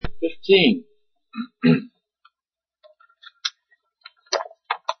15.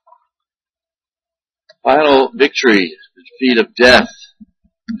 Final victory, the defeat of death.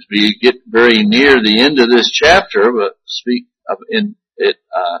 As we get very near the end of this chapter, but speak of in it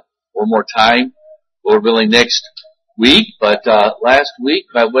one more time, Lord willing, next week. But last week,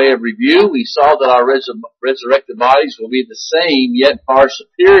 by way of review, we saw that our resurrected bodies will be the same, yet far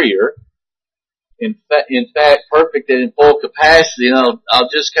superior. In fact, perfect and in full capacity. And I'll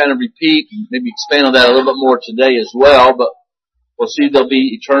just kind of repeat and maybe expand on that a little bit more today as well. But we'll see they'll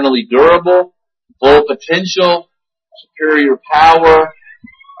be eternally durable, full potential, superior power,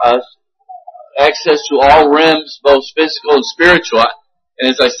 access to all realms, both physical and spiritual.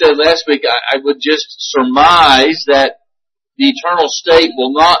 And as I said last week, I would just surmise that the eternal state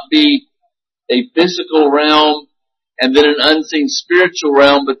will not be a physical realm and then an unseen spiritual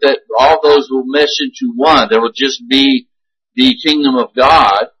realm, but that all those will mesh into one. There will just be the kingdom of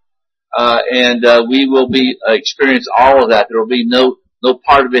God, and we will be experience all of that. There will be no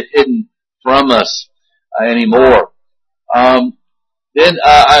part of it hidden from us anymore. Then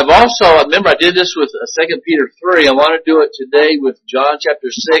I've also, remember I did this with 2 Peter 3. I want to do it today with John chapter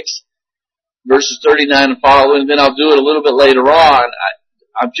 6, verses 39 and following. Then I'll do it a little bit later on.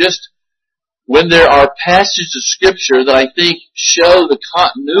 I'm just, when there are passages of Scripture that I think show the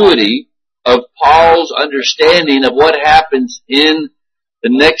continuity of Paul's understanding of what happens in the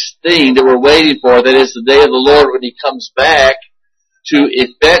next thing that we're waiting for, that is the day of the Lord when He comes back to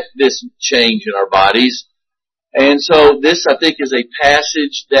effect this change in our bodies. And so this, I think, is a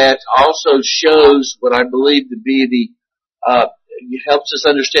passage that also shows what I believe to be helps us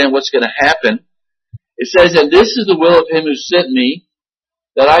understand what's going to happen. It says, "And this is the will of Him who sent me,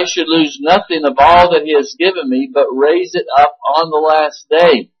 that I should lose nothing of all that He has given me, but raise it up on the last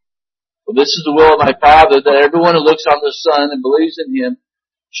day. For this is the will of my Father, that everyone who looks on the Son and believes in Him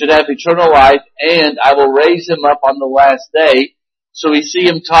should have eternal life, and I will raise him up on the last day." So we see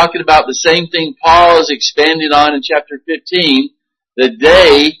him talking about the same thing Paul is expanding on in chapter 15, the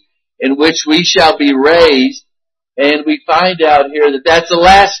day in which we shall be raised, and we find out here that that's the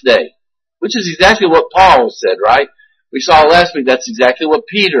last day, which is exactly what Paul said, right? We saw last week that's exactly what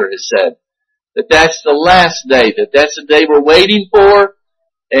Peter has said, that that's the last day, that that's the day we're waiting for,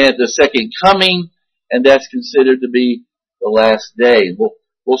 and the second coming, and that's considered to be the last day.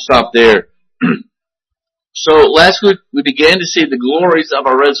 We'll stop there. So last week we began to see the glories of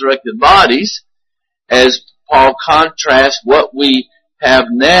our resurrected bodies as Paul contrasts what we have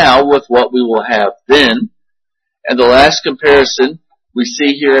now with what we will have then. And the last comparison we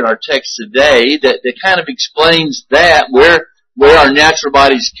see here in our text today that kind of explains that, where our natural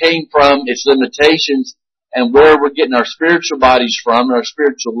bodies came from, its limitations, and where we're getting our spiritual bodies from, our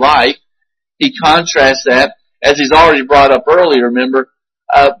spiritual life. He contrasts that, as he's already brought up earlier, remember,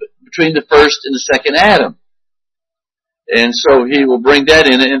 between the first and the second Adam. And so he will bring that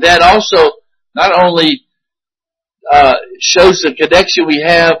in. And that also not only shows the connection we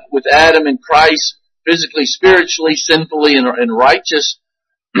have with Adam and Christ, physically, spiritually, sinfully, and righteous,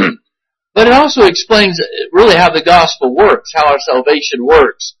 but it also explains really how the gospel works, how our salvation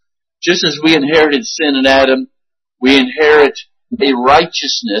works. Just as we inherited sin in Adam, we inherit a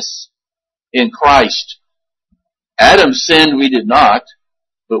righteousness in Christ. Adam sinned, we did not,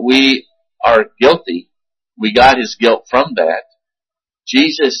 but we are guilty. We got his guilt from that.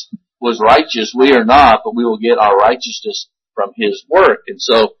 Jesus was righteous, we are not, but we will get our righteousness from his work. And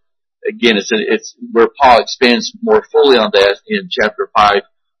so, again, it's where Paul expands more fully on that in chapter 5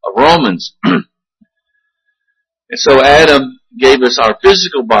 of Romans. And so Adam gave us our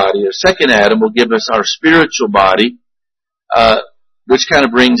physical body. Our second Adam will give us our spiritual body, which kind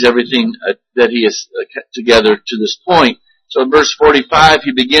of brings everything that he has together to this point. So in verse 45,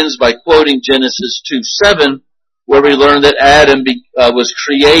 he begins by quoting Genesis 2:7, where we learn that Adam was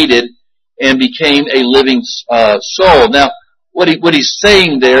created and became a living soul. Now, what he's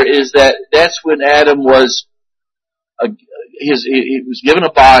saying there is that that's when Adam was he was given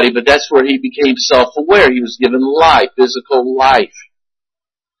a body, but that's where he became self-aware. He was given life, physical life.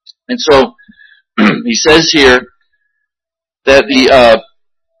 And so he says here that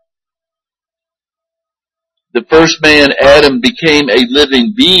the first man, Adam, became a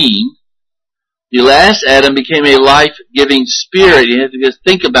living being. The last Adam became a life-giving spirit. You have to just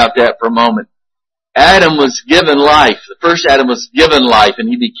think about that for a moment. Adam was given life. The first Adam was given life, and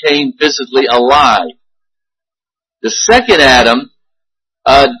he became physically alive. The second Adam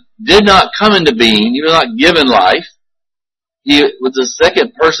did not come into being. He was not given life. He was the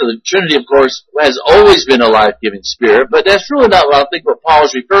second person of the Trinity, of course, has always been a life-giving spirit, but that's really not what I think what Paul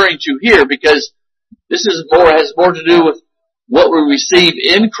is referring to here, because this has more to do what we receive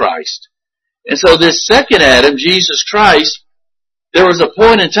in Christ. And so this second Adam, Jesus Christ, there was a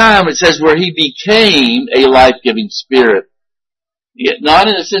point in time, it says, where he became a life-giving spirit. Yet not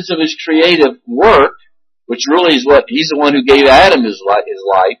in the sense of his creative work, which really is what, he's the one who gave Adam his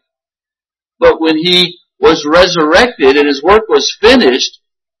life. But when he was resurrected and his work was finished,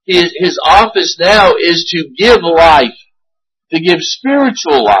 his office now is to give life, to give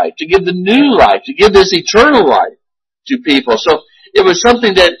spiritual life, to give the new life, to give this eternal life to people. So it was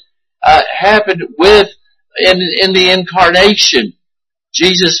something that happened in the incarnation.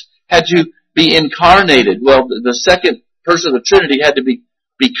 Jesus had to be incarnated. Well, the second person of the Trinity had to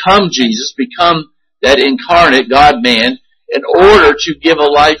become Jesus, become that incarnate God-man, in order to give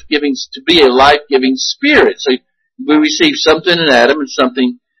to be a life-giving spirit. So we receive something in Adam and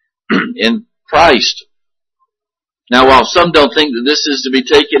something in Christ. Now, while some don't think that this is to be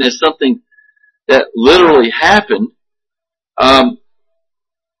taken as something that literally happened,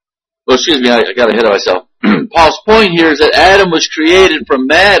 excuse me, I got ahead of myself. Paul's point here is that Adam was created from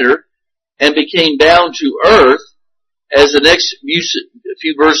matter and became bound to earth, as the next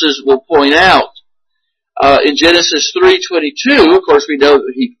few verses will point out. In Genesis 3:22, of course, we know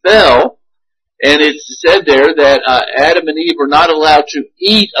that he fell, and it's said there that Adam and Eve were not allowed to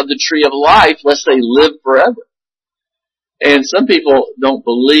eat of the tree of life lest they live forever. And some people don't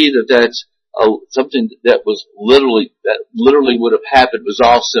believe that that's something that literally would have happened, was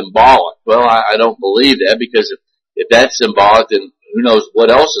all symbolic. Well, I don't believe that, because if that's symbolic, then who knows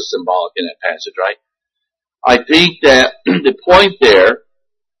what else is symbolic in that passage, right? I think that the point there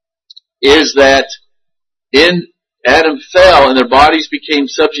is that in Adam fell and their bodies became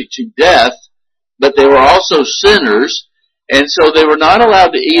subject to death, but they were also sinners, and so they were not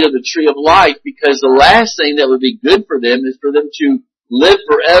allowed to eat of the tree of life, because the last thing that would be good for them is for them to live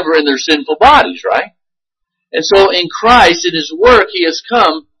forever in their sinful bodies, right? And so in Christ, in his work, he has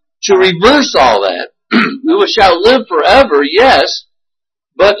come to reverse all that. We shall live forever, yes,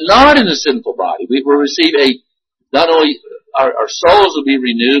 but not in the sinful body. We will receive not only our souls will be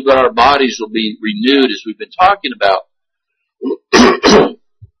renewed, but our bodies will be renewed, as we've been talking about.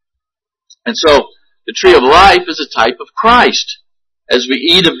 And so the tree of life is a type of Christ. As we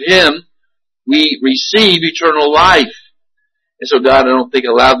eat of him, we receive eternal life. And so God, I don't think,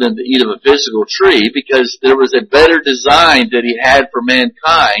 allowed them to eat of a physical tree, because there was a better design that he had for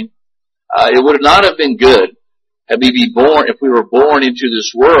mankind. It would not have been good if we were born into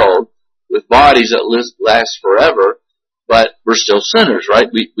this world with bodies that last forever, but we're still sinners, right?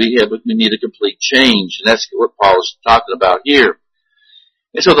 We need a complete change, and that's what Paul is talking about here.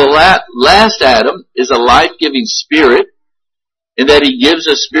 And so the last Adam is a life-giving spirit, in that he gives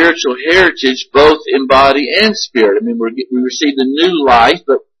us spiritual heritage both in body and spirit. I mean, we receive the new life,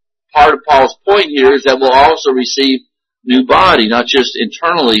 but part of Paul's point here is that we'll also receive new body, not just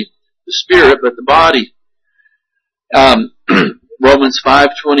internally the spirit, but the body. Romans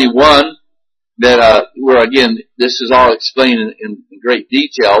 5:21, where again, this is all explained in great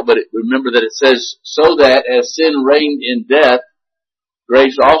detail, but remember that it says, so that as sin reigned in death,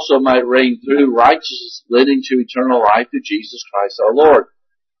 grace also might reign through righteousness, leading to eternal life through Jesus Christ our Lord.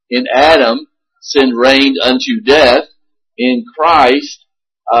 In Adam, sin reigned unto death. In Christ,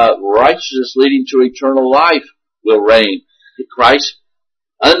 righteousness leading to eternal life will reign. Christ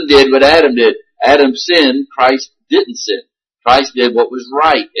undid what Adam did. Adam sinned, Christ didn't sin. Christ did what was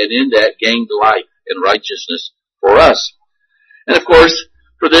right, and in that gained life and righteousness for us. And of course,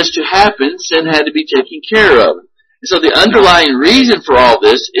 for this to happen, sin had to be taken care of. And so the underlying reason for all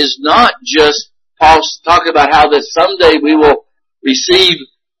this is not just Paul's talking about how that someday we will receive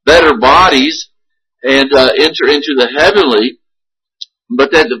better bodies and enter into the heavenly,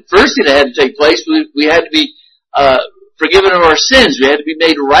 but that the first thing that had to take place, we had to be forgiven of our sins. We had to be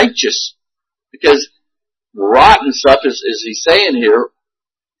made righteous, because rotten stuff, as he's saying here,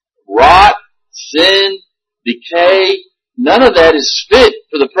 rot, sin, decay, none of that is fit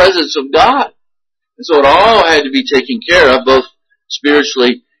for the presence of God. And so it all had to be taken care of, both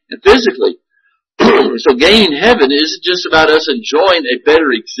spiritually and physically. So gaining heaven isn't just about us enjoying a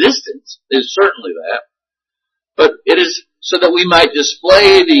better existence. It's certainly that. But it is so that we might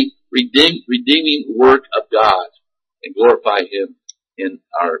display the redeeming work of God and glorify him in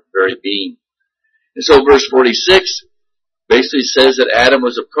our very being. And so verse 46 basically says that Adam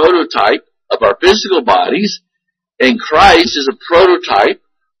was a prototype of our physical bodies, and Christ is a prototype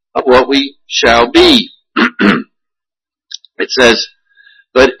of what we shall be. It says,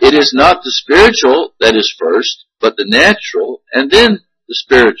 but it is not the spiritual that is first, but the natural, and then the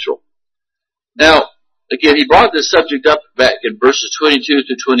spiritual. Now, again, he brought this subject up back in verses 22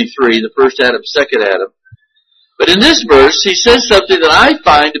 to 23, the first Adam, second Adam. But in this verse, he says something that I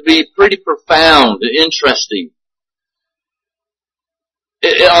find to be pretty profound and interesting.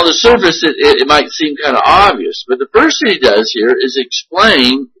 On the surface, it might seem kind of obvious, but the first thing he does here is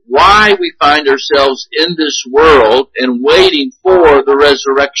explain why we find ourselves in this world and waiting for the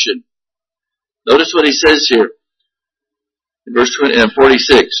resurrection. Notice what he says here in verse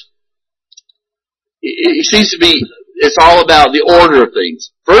 46. It seems to be, it's all about the order of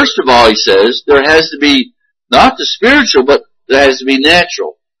things. First of all, he says, there has to be not the spiritual, but there has to be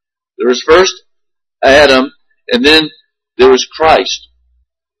natural. There was first Adam, and then there was Christ.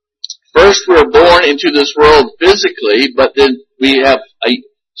 First, we are born into this world physically, but then we have a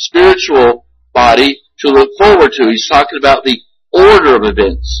spiritual body to look forward to. He's talking about the order of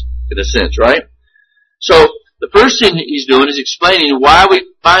events, in a sense, right? So, the first thing he's doing is explaining why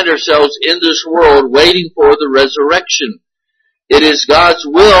we find ourselves in this world waiting for the resurrection. It is God's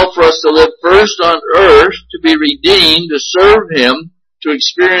will for us to live first on earth, to be redeemed, to serve Him, to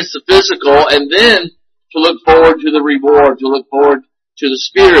experience the physical, and then to look forward to the reward, to look forward to the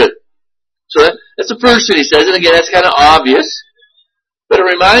Spirit. So that's the first thing he says, and again, that's kind of obvious, but it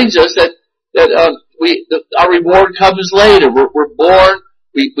reminds us that our reward comes later. We're born,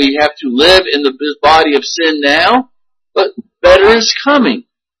 we have to live in this body of sin now, but better is coming.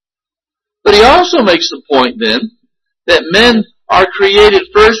 But he also makes the point then that men are created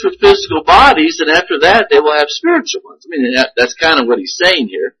first with physical bodies, and after that they will have spiritual ones. I mean, that's kind of what he's saying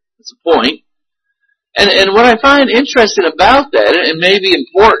here. That's the point. And what I find interesting about that, and maybe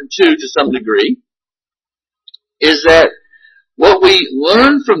important too to some degree, is that what we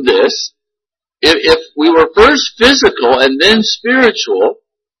learn from this, if we were first physical and then spiritual,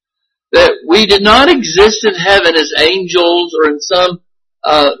 that we did not exist in heaven as angels or in some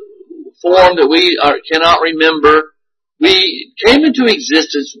form that we cannot remember. We came into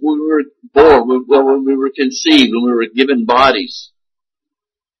existence when we were born, when we were conceived, when we were given bodies.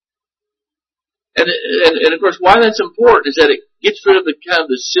 And of course, why that's important is that it gets rid of the kind of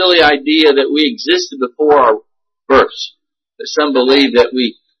the silly idea that we existed before our births. That some believe that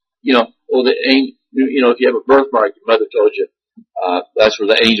we, if you have a birthmark, your mother told you, that's where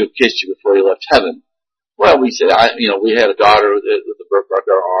the angel kissed you before you left heaven. Well, we said, we had a daughter with a birthmark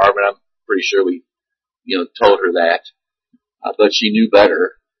on her arm, and I'm pretty sure we, told her that. But she knew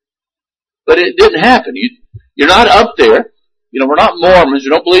better. But it didn't happen. You're not up there. We're not Mormons. We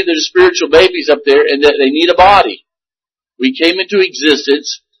don't believe there's spiritual babies up there and that they need a body. We came into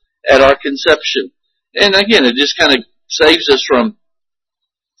existence at our conception. And again, it just kind of saves us from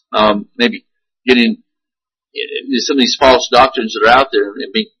maybe getting some of these false doctrines that are out there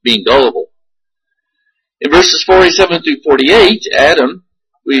and being gullible. In verses 47 through 48, Adam,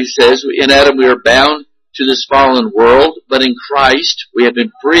 in Adam we are bound to this fallen world, but in Christ we have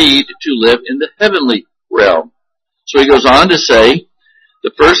been freed to live in the heavenly realm. So he goes on to say,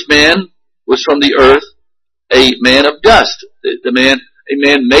 the first man was from the earth, a man of dust. A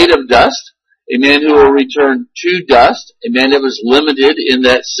man made of dust, a man who will return to dust, a man that was limited in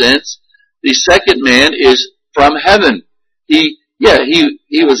that sense. The second man is from heaven. He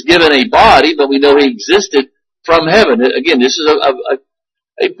was given a body, but we know he existed from heaven. Again, this is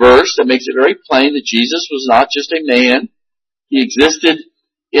a verse that makes it very plain that Jesus was not just a man. He existed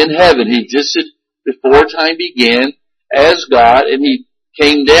in heaven. He existed before time began as God, and he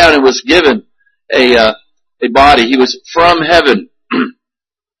came down and was given a body. He was from heaven.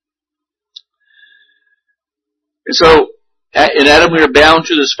 And so, in Adam we are bound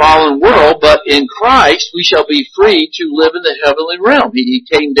to this fallen world, but in Christ we shall be free to live in the heavenly realm. He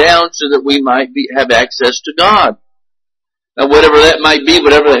came down so that we might have access to God. Now, whatever that might be,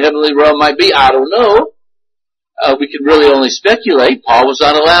 whatever the heavenly realm might be, I don't know. We can really only speculate. Paul was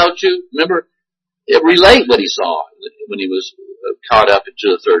not allowed to, relate what he saw when he was caught up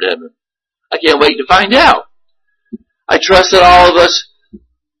into the third heaven. I can't wait to find out. I trust that all of us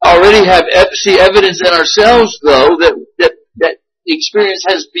already see evidence in ourselves, though, that the experience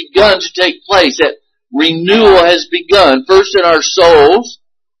has begun to take place, that renewal has begun, first in our souls,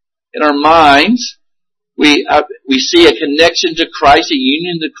 in our minds. We see a connection to Christ, a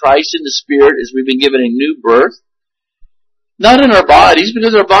union to Christ in the Spirit as we've been given a new birth. Not in our bodies,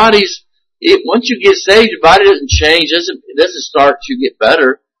 because our bodies, once you get saved, your body doesn't change. It doesn't start to get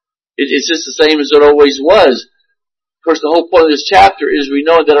better. It's just the same as it always was. Of course, the whole point of this chapter is we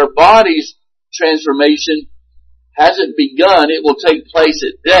know that our body's transformation hasn't begun. It will take place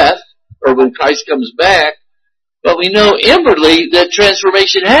at death, or when Christ comes back. But we know inwardly that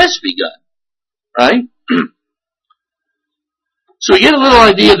transformation has begun. Right? So we get a little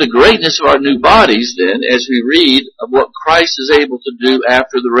idea of the greatness of our new bodies then as we read of what Christ is able to do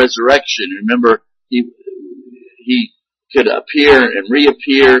after the resurrection. Remember, he he could appear and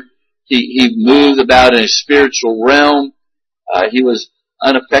reappear. He moved about in a spiritual realm. He was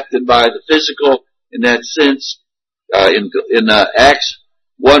unaffected by the physical in that sense. In Acts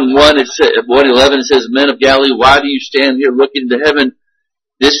 1:11 it says, "Men of Galilee, why do you stand here looking to heaven?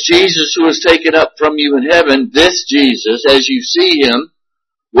 This Jesus who was taken up from you in heaven, this Jesus, as you see him,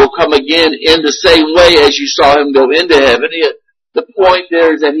 will come again in the same way as you saw him go into heaven." The point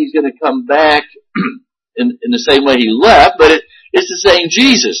there is that he's going to come back in the same way he left, but it's the same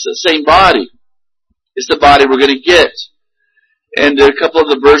Jesus, the same body. It's the body we're going to get. And there are a couple of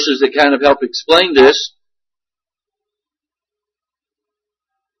the verses that kind of help explain this.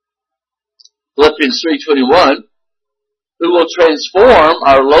 Philippians 3:21, "Who will transform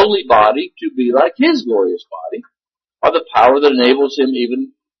our lowly body to be like his glorious body, by the power that enables him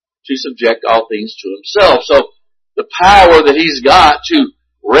even to subject all things to himself." So the power that he's got to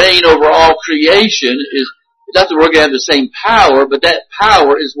reign over all creation is not that we're going to have the same power, but that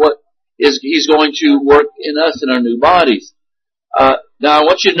power is what he's going to work in us in our new bodies. Now I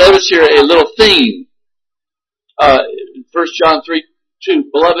want you to notice here a little theme. 1 John 3:2,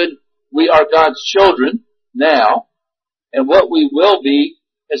 "Beloved, we are God's children now, and what we will be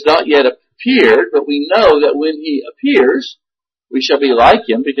has not yet appeared, but we know that when he appears, we shall be like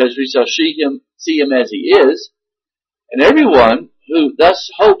him, because we shall see him as he is. And everyone who thus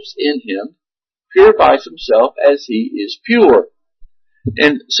hopes in him purifies himself as he is pure."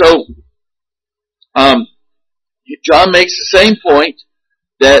 And so, John makes the same point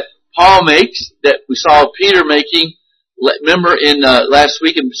that Paul makes, that we saw Peter making. Remember in last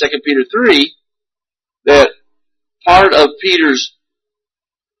week in 2 Peter 3, that part of Peter's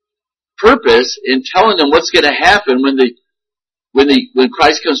purpose in telling them what's going to happen when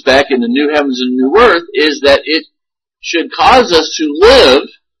Christ comes back in the new heavens and new earth is that it should cause us to live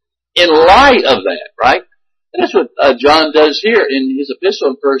in light of that, right? And that's what John does here in his epistle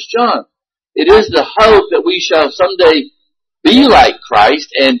in 1 John. It is the hope that we shall someday be like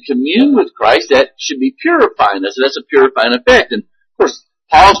Christ and commune with Christ that should be purifying us. That's a purifying effect. And of course,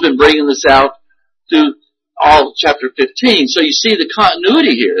 Paul's been bringing this out through all chapter 15. So you see the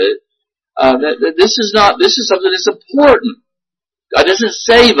continuity here. This is something that's important. God doesn't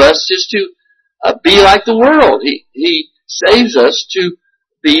save us just to be like the world. He saves us to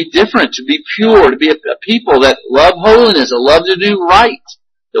be different, to be pure, to be a people that love holiness, that love to do right,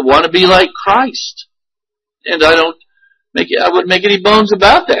 that want to be like Christ. And I wouldn't make any bones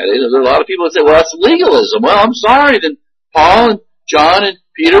about that. There are a lot of people that say, well, that's legalism. Well, I'm sorry. Then Paul and John and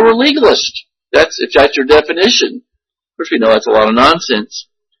Peter were legalists. If that's your definition. Of course, we know that's a lot of nonsense.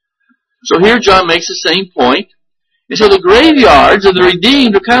 So here John makes the same point. And so the graveyards of the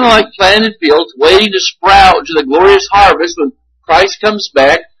redeemed are kind of like planted fields waiting to sprout to the glorious harvest. When Christ comes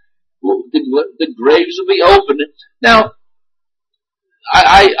back, the graves will be opened. Now,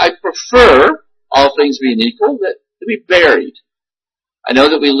 I prefer, all things being equal, that to be buried. I know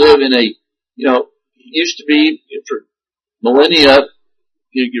that we live in it used to be, for millennia,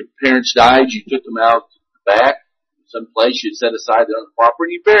 your parents died, you took them out back, someplace, you'd set aside their own property,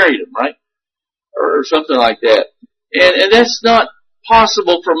 and you buried them, right? Or something like that. And that's not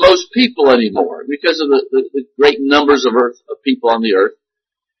possible for most people anymore because of the great numbers of people on the earth.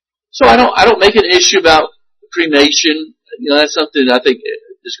 So I don't make an issue about cremation. That's something I think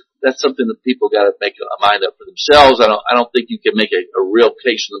that's something that people got to make a mind up for themselves. I don't think you can make a real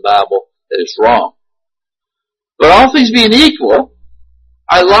case in the Bible that it's wrong. But all things being equal,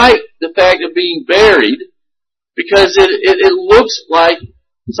 I like the fact of being buried because it looks like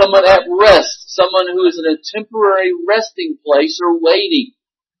someone at rest, someone who is in a temporary resting place or waiting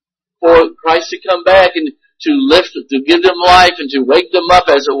for Christ to come back and to give them life and to wake them up,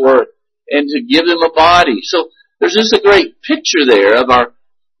 as it were, and to give them a body. So there's just a great picture there of our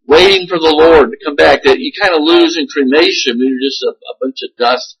waiting for the Lord to come back that you kind of lose in cremation. You're just a bunch of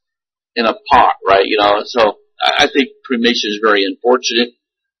dust in a pot, right? So I think cremation is very unfortunate.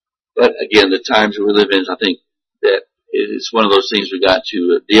 But again, the times we live in, I think that it's one of those things we got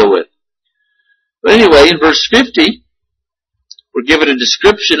to deal with. But anyway, in verse 50, we're given a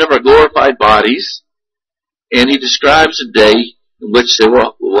description of our glorified bodies, and he describes a day in which they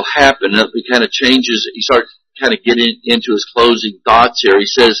will happen. He kind of changes, he starts kind of getting into his closing thoughts here. He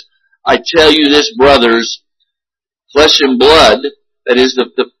says, "I tell you this, brothers, flesh and blood," that is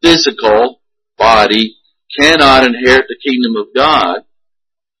the physical body, "cannot inherit the kingdom of God."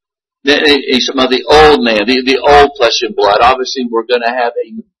 He's talking about the old man, the old flesh and blood. Obviously, we're going to have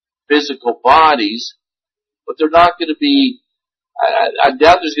physical bodies, but they're not going to be, I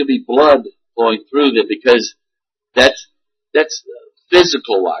doubt there's going to be blood flowing through them because that's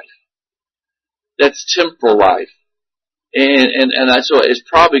physical life. That's temporal life. And that's why it's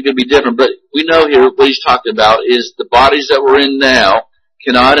probably going to be different. But we know here what he's talking about is the bodies that we're in now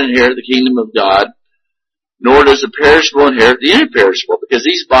cannot inherit the kingdom of God, nor does the perishable inherit the imperishable, because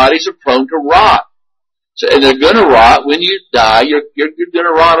these bodies are prone to rot. So, and they're going to rot. When you die, you're going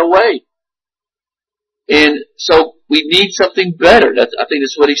to rot away. And so we need something better. I think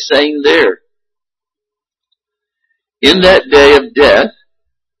that's what he's saying there. In that day of death,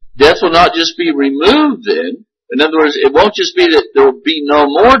 death will not just be removed then. In other words, it won't just be that there will be no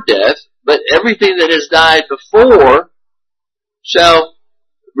more death, but everything that has died before shall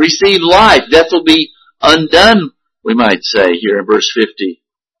receive life. Death will be undone, we might say here in verse 50.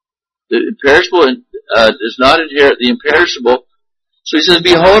 The imperishable does not inherit the imperishable. So he says,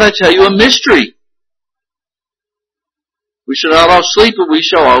 behold, I tell you a mystery. We shall not all sleep, but we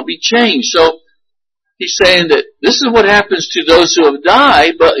shall all be changed. So he's saying that this is what happens to those who have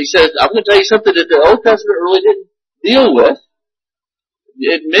died, but he says, I'm going to tell you something that the Old Testament really didn't deal with.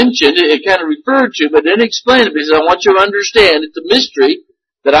 It mentioned, it kind of referred to, but didn't explain it, because I want you to understand it's a mystery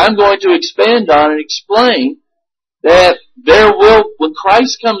that I'm going to expand on and explain, that there will, when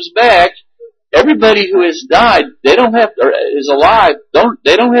Christ comes back, everybody who has died, they don't have, or is alive,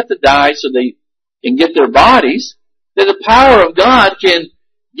 they don't have to die so they can get their bodies. That the power of God can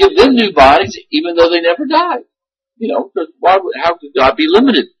give them new bodies even though they never died. You know, how could God be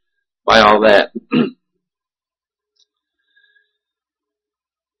limited by all that?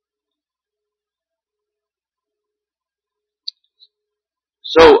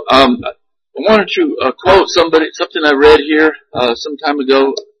 So, I wanted to quote something I read here some time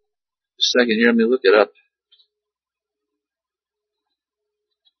ago. Just a second here, let me look it up.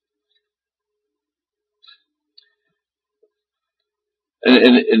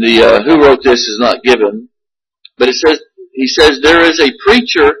 And the who wrote this is not given, but he says there is a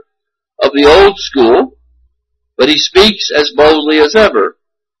preacher of the old school, but he speaks as boldly as ever.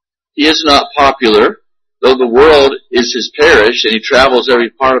 He is not popular, though the world is his parish, and he travels every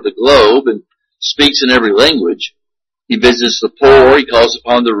part of the globe and speaks in every language. He visits the poor, he calls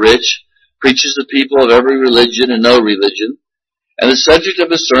upon the rich, preaches to people of every religion and no religion, and the subject of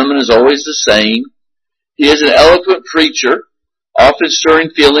his sermon is always the same. He is an eloquent preacher, often stirring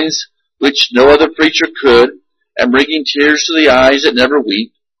feelings which no other preacher could, and bringing tears to the eyes that never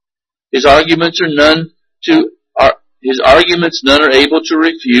weep. His arguments none are able to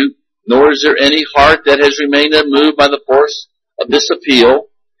refute, nor is there any heart that has remained unmoved by the force of this appeal.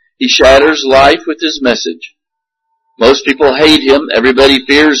 He shatters life with his message. Most people hate him, everybody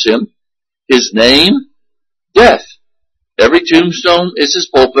fears him. His name? Death. Every tombstone is his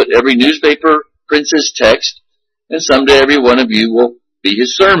pulpit, every newspaper prints his text, and someday every one of you will be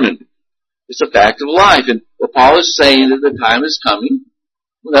his sermon. It's a fact of life. And what Paul is saying that the time is coming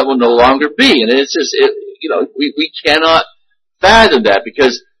when that will no longer be. And it's just, we cannot fathom that,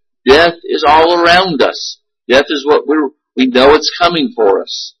 because death is all around us. Death is what we know it's coming for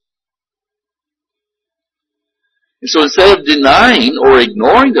us. And so instead of denying or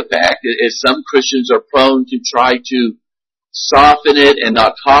ignoring the fact, as some Christians are prone to try to soften it and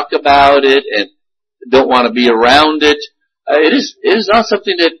not talk about it and don't want to be around it, it is not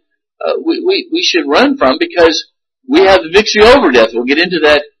something that we should run from, because we have the victory over death. We'll get into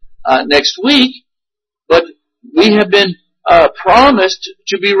that next week, but we have been promised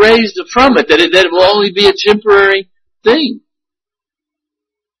to be raised from it, that it will only be a temporary thing.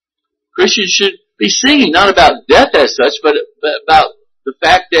 Christians should be singing not about death as such, but about the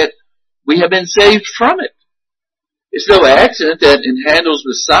fact that we have been saved from it. It's no accident that in Handel's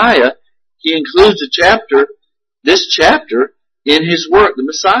Messiah, he includes this chapter in his work, the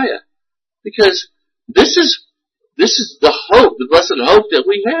Messiah, because this is the hope, the blessed hope that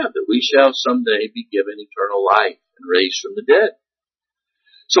we have, that we shall someday be given eternal life and raised from the dead.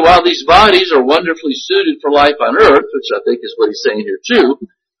 So while these bodies are wonderfully suited for life on earth, which I think is what he's saying here too,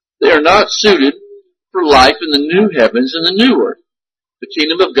 they are not suited for life in the new heavens and the new earth. The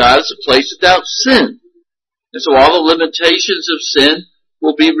kingdom of God is a place without sin. And so all the limitations of sin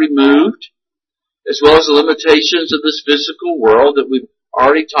will be removed, as well as the limitations of this physical world that we've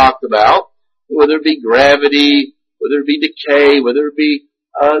already talked about, whether it be gravity, whether it be decay, whether it be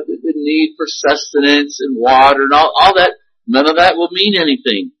the need for sustenance and water and all that. None of that will mean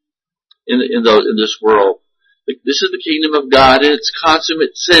anything in this world. This is the kingdom of God in its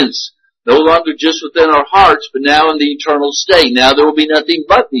consummate sense, no longer just within our hearts, but now in the eternal state. Now there will be nothing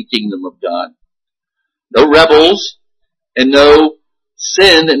but the kingdom of God. No rebels and no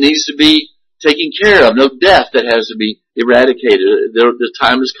sin that needs to be taken care of, no death that has to be eradicated. The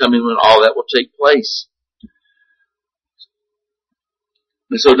time is coming when all that will take place.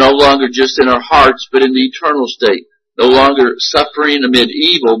 And so no longer just in our hearts, but in the eternal state. no longer suffering amid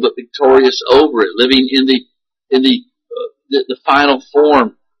evil, but victorious over it, living in the final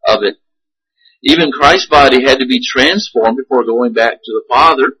form of it. Even Christ's body had to be transformed before going back to the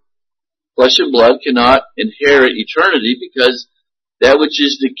Father. Flesh and blood cannot inherit eternity because that which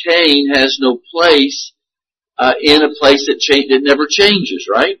is decaying has no place in a place that never changes,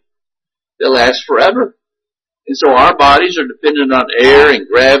 right? That lasts forever. And so our bodies are dependent on air and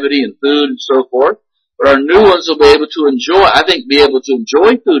gravity and food and so forth. But our new ones will be able to enjoy, I think, be able to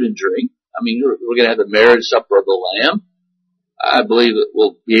enjoy food and drink. I mean, we're going to have the marriage supper of the Lamb. I believe that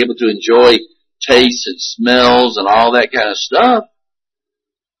we'll be able to enjoy tastes and smells and all that kind of stuff,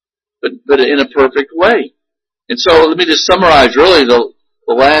 but in a perfect way. And so let me just summarize really the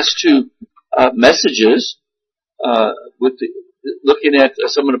last two messages looking at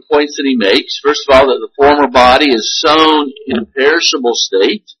some of the points that he makes. First of all, that the former body is sown in a perishable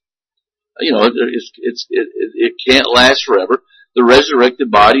state. You know, it can't last forever. The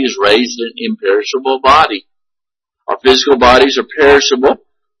resurrected body is raised in an imperishable body. Our physical bodies are perishable,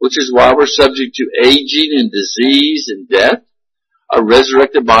 which is why we're subject to aging and disease and death. Our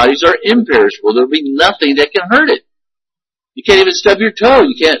resurrected bodies are imperishable. There'll be nothing that can hurt it. You can't even stub your toe.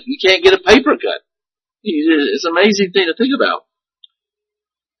 You can't get a paper cut. It's an amazing thing to think about.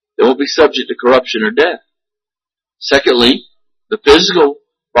 They won't be subject to corruption or death. Secondly, the physical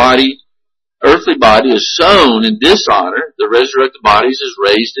body, earthly body is sown in dishonor. The resurrected bodies is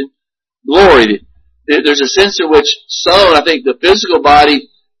raised in glory. There's a sense in which sown, I think the physical body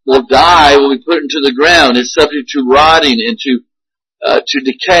will die when we put it into the ground. It's subject to rotting and to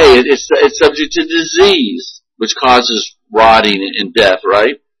decay. It's subject to disease, which causes rotting and death,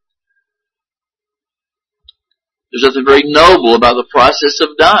 right? There's nothing very noble about the process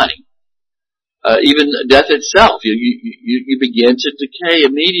of dying. Even death itself, you begin to decay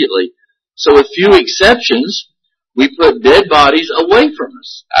immediately. So with few exceptions, we put dead bodies away from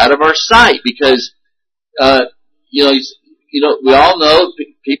us, out of our sight, because, we all know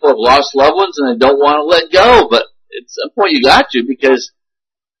people have lost loved ones and they don't want to let go, but at some point you got to, because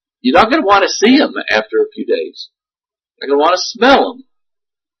you're not going to want to see them after a few days. You're not going to want to smell them.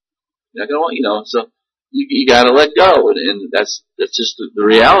 You're not going to want, so you got to let go, and that's just the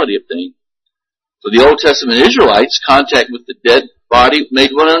reality of things. For the Old Testament Israelites, contact with the dead body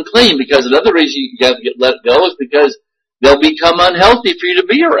made one unclean, because another reason you got to let go is because they'll become unhealthy for you to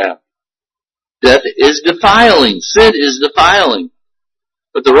be around. Death is defiling. Sin is defiling.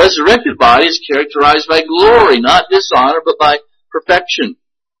 But the resurrected body is characterized by glory, not dishonor, but by perfection.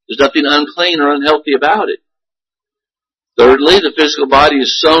 There's nothing unclean or unhealthy about it. Thirdly, the physical body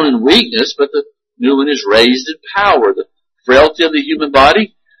is sown in weakness, but the new one is raised in power. The frailty of the human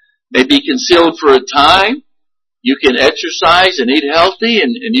body may be concealed for a time. You can exercise and eat healthy,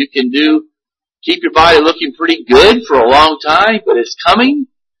 and you can keep your body looking pretty good for a long time, but it's coming.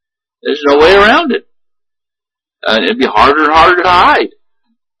 There's no way around it. It'd be harder and harder to hide,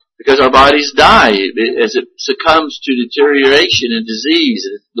 because our bodies die as it succumbs to deterioration and disease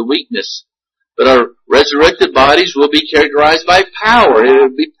and the weakness. But our resurrected bodies will be characterized by power. It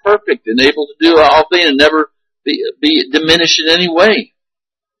will be perfect and able to do all things and never be diminished in any way.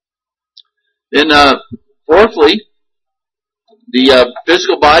 Then, fourthly, the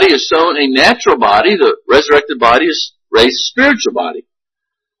physical body is sown a natural body. The resurrected body is raised a spiritual body.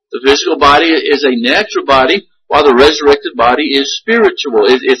 The physical body is a natural body, while the resurrected body is spiritual.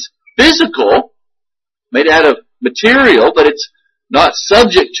 It's physical, made out of material, but it's not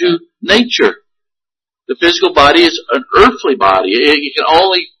subject to nature. The physical body is an earthly body. It can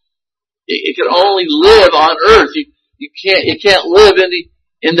only live on earth. It can't live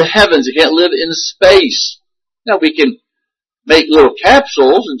in the heavens. It can't live in space. Now we can make little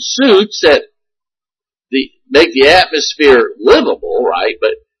capsules and suits that make the atmosphere livable, right?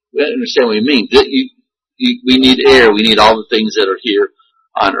 But we understand what you mean. We need air. We need all the things that are here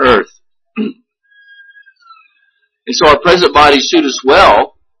on earth. And so our present bodies suit us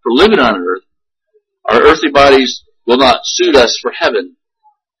well for living on earth. Our earthly bodies will not suit us for heaven.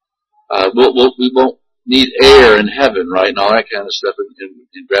 We won't need air in heaven, right? And all that kind of stuff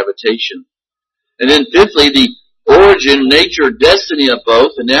in gravitation. And then fifthly, the origin, nature, destiny of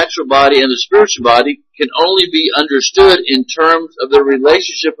both the natural body and the spiritual body can only be understood in terms of the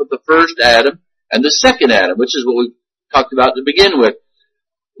relationship with the first Adam and the second Adam, which is what we talked about to begin with.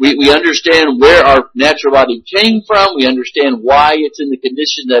 We understand where our natural body came from. We understand why it's in the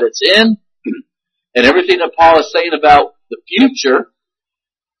condition that it's in. And everything that Paul is saying about the future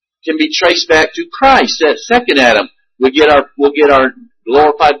can be traced back to Christ, that second Adam. We'll get our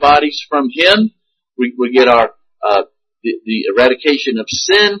glorified bodies from Him. We get our the eradication of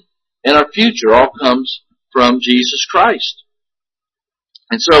sin, and our future all comes from Jesus Christ.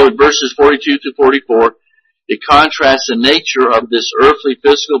 And so in verses 42 to 44, it contrasts the nature of this earthly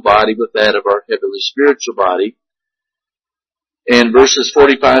physical body with that of our heavenly spiritual body. And verses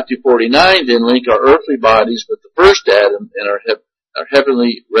 45 to 49 then link our earthly bodies with the first Adam and our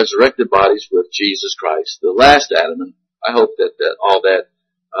heavenly resurrected bodies with Jesus Christ, the last Adam. And I hope that all that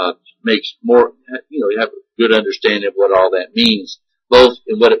makes more, you have a good understanding of what all that means, both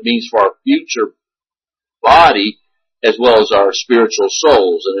in what it means for our future body as well as our spiritual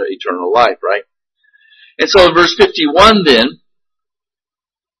souls and eternal life, right? And so in verse 51 then,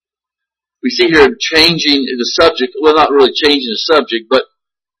 we see here changing the subject, well, not really changing the subject, but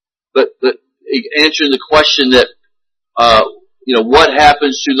answering the question that, what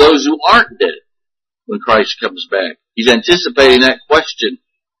happens to those who aren't dead when Christ comes back? He's anticipating that question.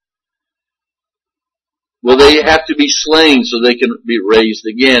 Will they have to be slain so they can be raised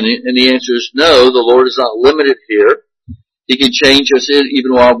again? And the answer is no, the Lord is not limited here. He can change us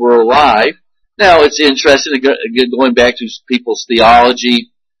even while we're alive. Now, it's interesting, again, going back to people's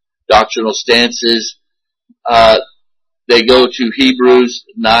theology, doctrinal stances. They go to Hebrews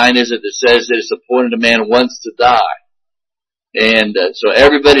 9, is it, that says that it's appointed a man once to die. And so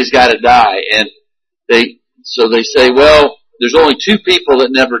everybody's got to die. And they say, well, there's only two people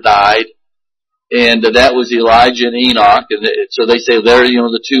that never died, and that was Elijah and Enoch. And so they say they're,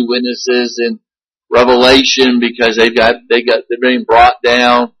 the two witnesses in Revelation because they're being brought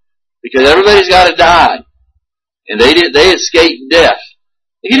down because everybody's got to die. And they escaped death.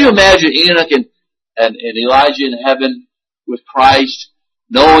 Can you imagine Enoch and Elijah in heaven with Christ,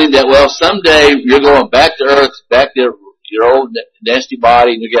 knowing that, well, someday you're going back to earth, back to your old nasty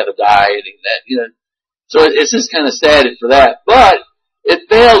body, and you got to die, and that, So it's just kind of sad for that. But it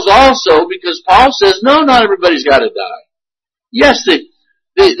fails also because Paul says, no, not everybody's got to die. Yes,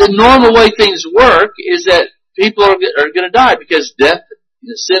 the normal way things work is that people are going to die because death,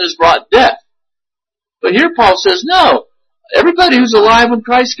 sin has brought death. But here Paul says, no. Everybody who's alive when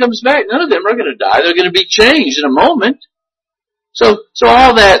Christ comes back, none of them are going to die. They're going to be changed in a moment. So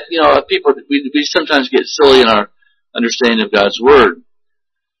all that, people, we sometimes get silly in our understanding of God's Word.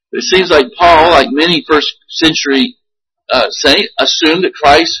 It seems like Paul, like many first century saints, assumed that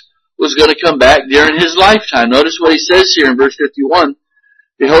Christ was going to come back during his lifetime. Notice what he says here in verse 51.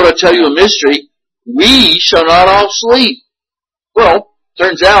 Behold, I tell you a mystery. We shall not all sleep. Well,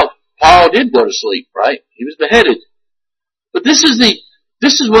 turns out Paul did go to sleep, right? He was beheaded. But this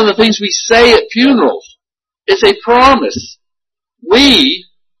is one of the things we say at funerals. It's a promise. We,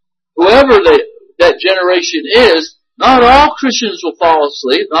 whoever that generation is, not all Christians will fall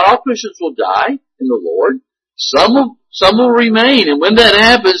asleep. Not all Christians will die in the Lord. Some will remain. And when that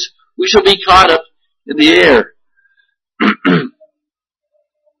happens, we shall be caught up in the air.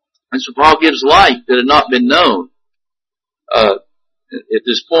 And so Paul gives light that had not been known at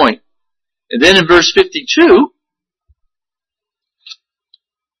this point. And then in verse 52,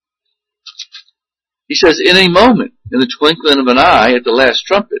 he says, in a moment, in the twinkling of an eye, at the last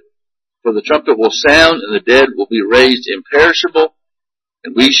trumpet, for the trumpet will sound, and the dead will be raised imperishable,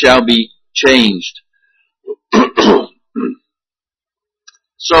 and we shall be changed.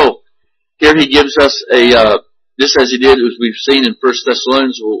 So, here he gives us just as he did, as we've seen in 1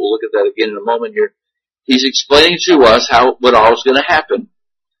 Thessalonians, we'll look at that again in a moment here. He's explaining to us what all is going to happen.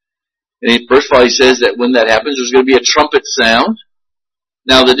 And first of all, he says that when that happens, there's going to be a trumpet sound.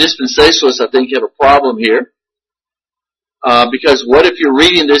 Now, the dispensationalists, I think, have a problem here. Because what if you're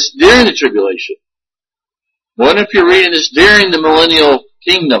reading this during the tribulation? What if you're reading this during the millennial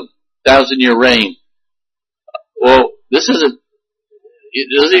kingdom, 1,000-year reign? Well, it's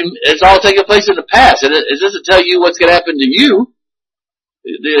all taking place in the past. It doesn't tell you what's going to happen to you.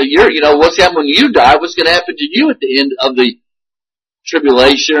 What's going to happen when you die, what's going to happen to you at the end of the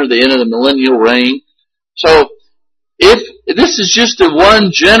tribulation or the end of the millennial reign. So, if this is just the one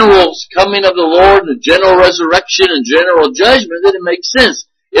general coming of the Lord and general resurrection and general judgment, then it makes sense.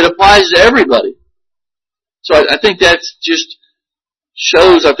 It applies to everybody. So I think that just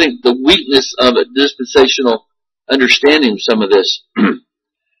shows, the weakness of a dispensational understanding of some of this.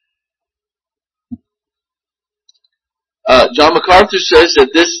 John MacArthur says that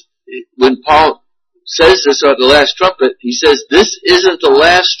when Paul says this at the last trumpet, he says this isn't the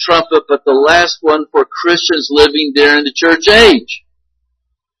last trumpet, but the last one for Christians living during the church age.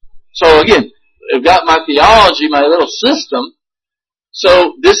 So again, I've got my theology, my little system.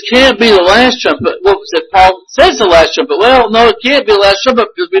 So this can't be the last trumpet. Well, Paul says the last trumpet. Well, no, it can't be the last trumpet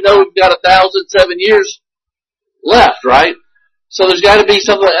because we know we've got 1,007 years left, right? So there's got to be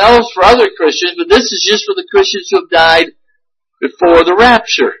something else for other Christians, but this is just for the Christians who have died before the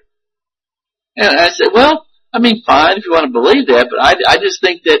rapture. And I said, well, I mean, fine if you want to believe that, but I just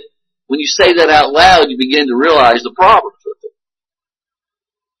think that when you say that out loud, you begin to realize the problems with it.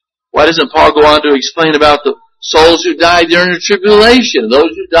 Why doesn't Paul go on to explain about the souls who died during the tribulation,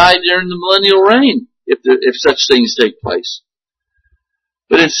 those who died during the millennial reign, if such things take place?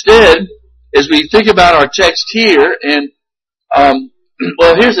 But instead, as we think about our text here, and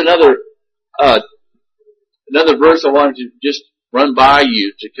well, here's another verse I wanted to just run by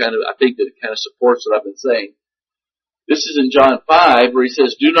you to I think that kind of supports what I've been saying. This is in John 5, where he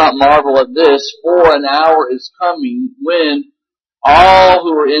says, "Do not marvel at this, for an hour is coming when all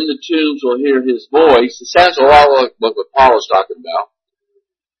who are in the tombs will hear his voice." It sounds a lot like what Paul is talking about.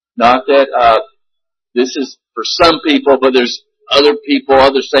 Not that this is for some people, but there's other people,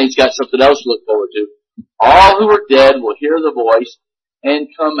 other saints got something else to look forward to. All who are dead will hear the voice and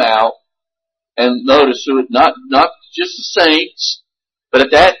come out. And notice, not just the saints, but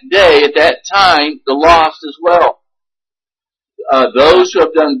at that day, at that time, the lost as well. Those who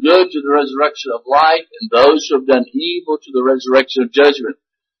have done good to the resurrection of life, and those who have done evil to the resurrection of judgment.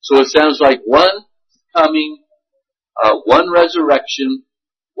 So it sounds like one coming, one resurrection,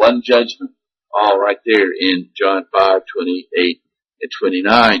 one judgment. All right there in John 5:28 and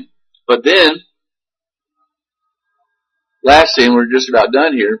 29. But then, last thing, we're just about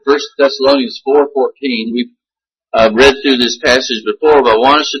done here. 1 Thessalonians 4:14. We've read through this passage before, but I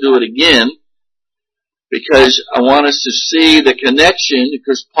want us to do it again because I want us to see the connection,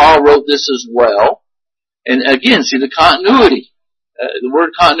 because Paul wrote this as well. And again, see the continuity. The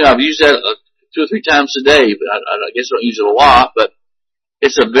word continuity, I've used that 2 or 3 times a day, but I guess I don't use it a lot, but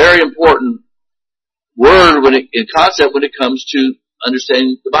it's a very important word in concept when it comes to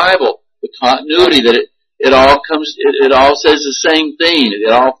understanding the Bible. The continuity, that it all says the same thing.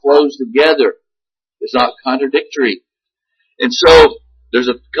 It all flows together. It's not contradictory. And so, there's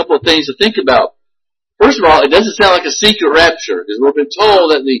a couple of things to think about. First of all, it doesn't sound like a secret rapture, because we've been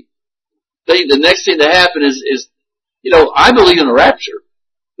told that the next thing to happen is, I believe in a rapture.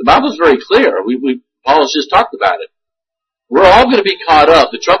 The Bible's very clear. Paul has just talked about it. We're all going to be caught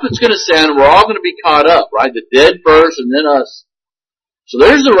up. The trumpet's going to sound, and we're all going to be caught up, right? The dead first, and then us. So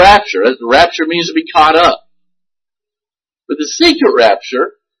there's the rapture. The rapture means to be caught up. But the secret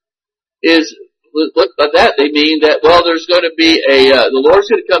rapture is, look at that, they mean that, well, there's going to be the Lord's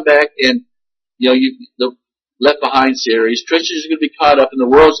going to come back, and, the Left Behind series, Christians are going to be caught up, and the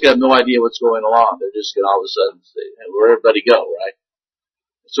world's going to have no idea what's going on. They're just going to all of a sudden say, where everybody go, right?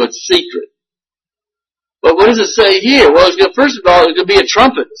 So it's secret. But what does it say here? Well, first of all, it's going to be a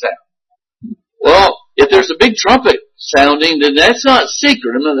trumpet sound. Well, if there's a big trumpet sounding, then that's not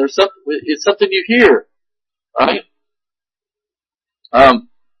secret. I mean, it's something you hear, right?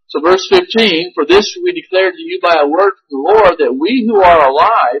 So verse 15, "For this we declare to you by a word from the Lord, that we who are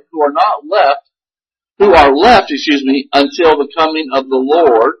alive, who are left, until the coming of the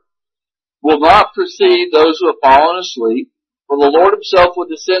Lord, will not precede those who have fallen asleep. For the Lord himself will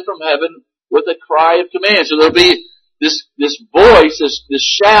descend from heaven with a cry of command." So there'll be this voice,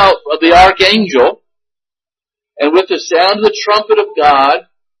 this shout of the archangel, and with the sound of the trumpet of God,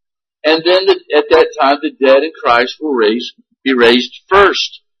 and then at that time the dead in Christ will be raised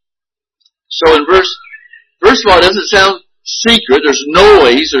first. So in first of all, it doesn't sound secret. There's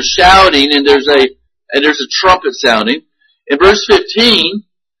noise, there's shouting, and there's a trumpet sounding. In verse 15,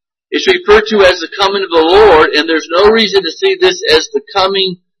 it's referred to as the coming of the Lord, and there's no reason to see this as the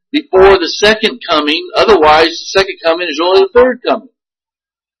coming before the second coming. Otherwise, the second coming is only the third coming.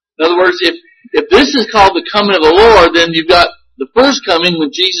 In other words, if this is called the coming of the Lord, then you've got the first coming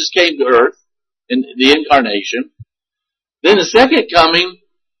when Jesus came to earth in the incarnation. Then the second coming,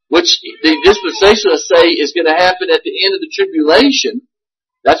 which the dispensationalists say is going to happen at the end of the tribulation.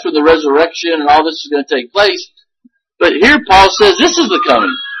 That's when the resurrection and all this is going to take place. But here Paul says this is the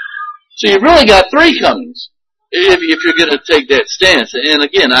coming. So you've really got 3 comings if you're going to take that stance. And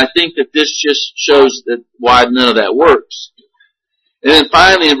again, I think that this just shows that why none of that works. And then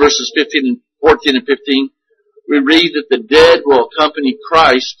finally in verses 14 and 15, we read that the dead will accompany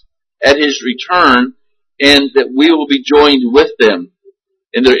Christ at his return, and that we will be joined with them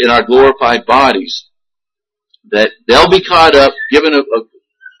in our glorified bodies. That they'll be caught up, given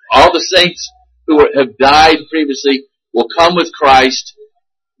all the saints who have died previously will come with Christ.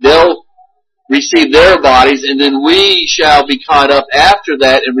 They'll receive their bodies, and then we shall be caught up after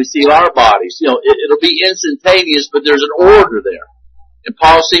that and receive our bodies. It'll be instantaneous, but there's an order there. And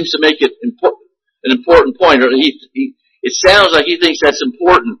Paul seems to make it an important point. It sounds like he thinks that's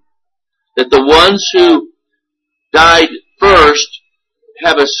important, that the ones who died first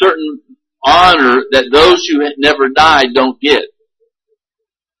have a certain honor that those who never died don't get.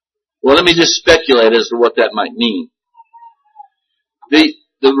 Well, let me just speculate as to what that might mean. The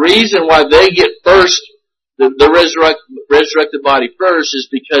reason why they get first, the resurrected body first, is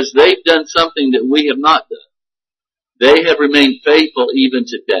because they've done something that we have not done. They have remained faithful even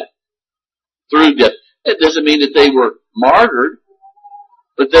to death. Through death. That doesn't mean that they were martyred,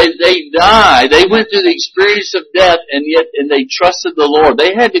 but they died. They went through the experience of death, and they trusted the Lord.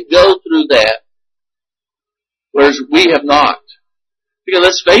 They had to go through that, whereas we have not. Because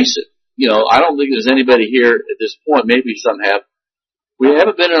let's face it, I don't think there's anybody here at this point, maybe some have, we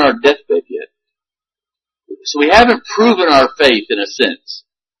haven't been on our deathbed yet. So we haven't proven our faith in a sense.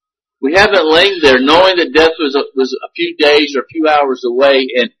 We haven't lain there knowing that death was a few days or a few hours away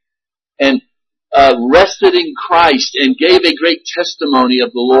and rested in Christ and gave a great testimony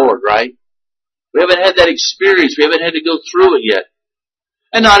of the Lord, right? We haven't had that experience. We haven't had to go through it yet.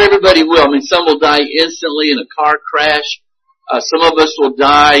 And not everybody will. I mean, some will die instantly in a car crash. Some of us will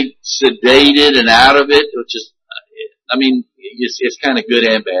die sedated and out of it, which is, it's kind of good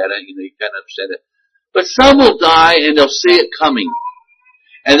and bad. You kind of understand it. But some will die and they'll see it coming.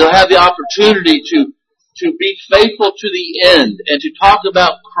 And they'll have the opportunity to be faithful to the end and to talk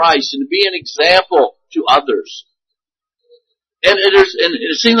about Christ and to be an example to others. And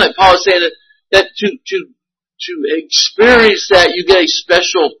it seems like Paul is saying that to experience that, you get a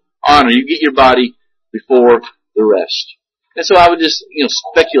special honor. You get your body before the rest. And so I would just,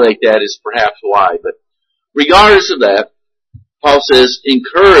 speculate that is perhaps why. But regardless of that, Paul says,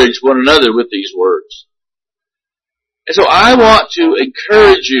 encourage one another with these words. And so I want to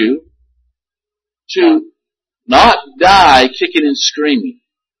encourage you to not die kicking and screaming.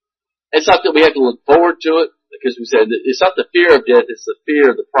 It's not that we have to look forward to it, because we said that it's not the fear of death, it's the fear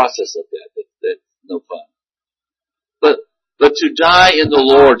of the process of death. That's no fun. But to die in the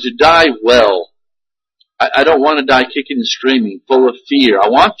Lord, to die well. I don't want to die kicking and screaming, full of fear. I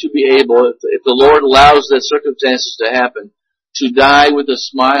want to be able, if the Lord allows that circumstances to happen, to die with a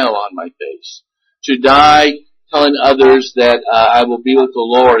smile on my face. To die telling others that I will be with the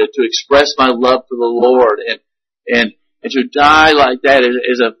Lord, and to express my love for the Lord, and to die like that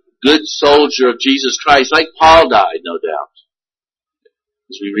as a good soldier of Jesus Christ, like Paul died, no doubt,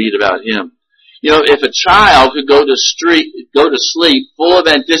 as we read about him. If a child could go to sleep full of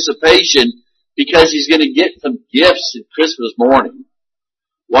anticipation because he's going to get some gifts at Christmas morning,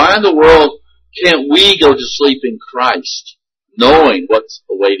 why in the world can't we go to sleep in Christ, knowing what's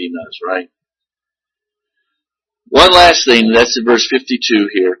awaiting us, right? One last thing, that's in verse 52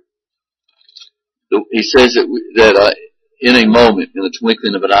 here. He says that in a moment, in the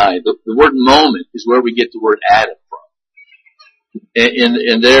twinkling of an eye. The word moment is where we get the word Adam from.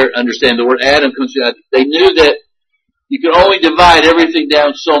 In their understanding, the word Adam comes from, they knew that you could only divide everything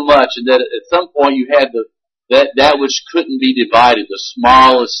down so much, and that at some point you had that which couldn't be divided, the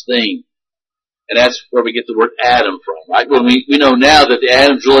smallest thing. And that's where we get the word Adam from, right? Well, we know now that the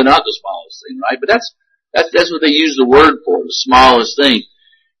atom's really not the smallest thing, right? But that's what they use the word for, the smallest thing.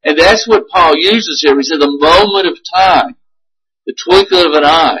 And that's what Paul uses here. He says the moment of time, the twinkle of an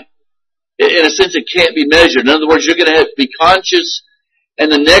eye. In a sense, it can't be measured. In other words, you're going to have to be conscious,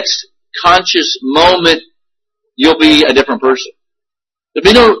 and the next conscious moment, you'll be a different person. There'll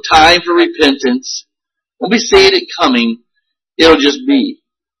be no time for repentance. When we see it coming, it'll just be.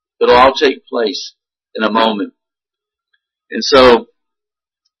 It'll all take place in a moment. And so,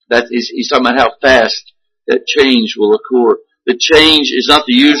 he's talking about how fast that change will occur. The change is not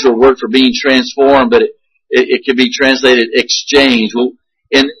the usual word for being transformed, but it can be translated exchange.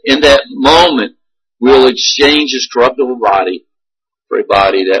 In that moment, we'll exchange this corruptible body for a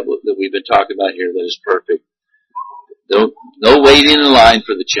body that we've been talking about here that is perfect. No waiting in line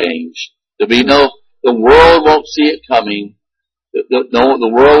for the change. The world won't see it coming.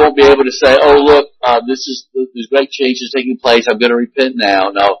 The world won't be able to say, oh look, there's great changes taking place, I'm going to repent now.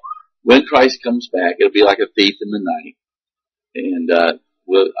 No. When Christ comes back, it'll be like a thief in the night. And I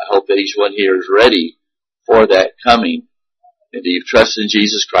hope that each one here is ready for that coming. And you've trusted in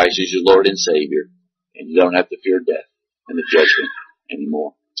Jesus Christ as your Lord and Savior, and you don't have to fear death and the judgment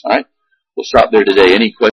anymore. All right? We'll stop there today. Any questions?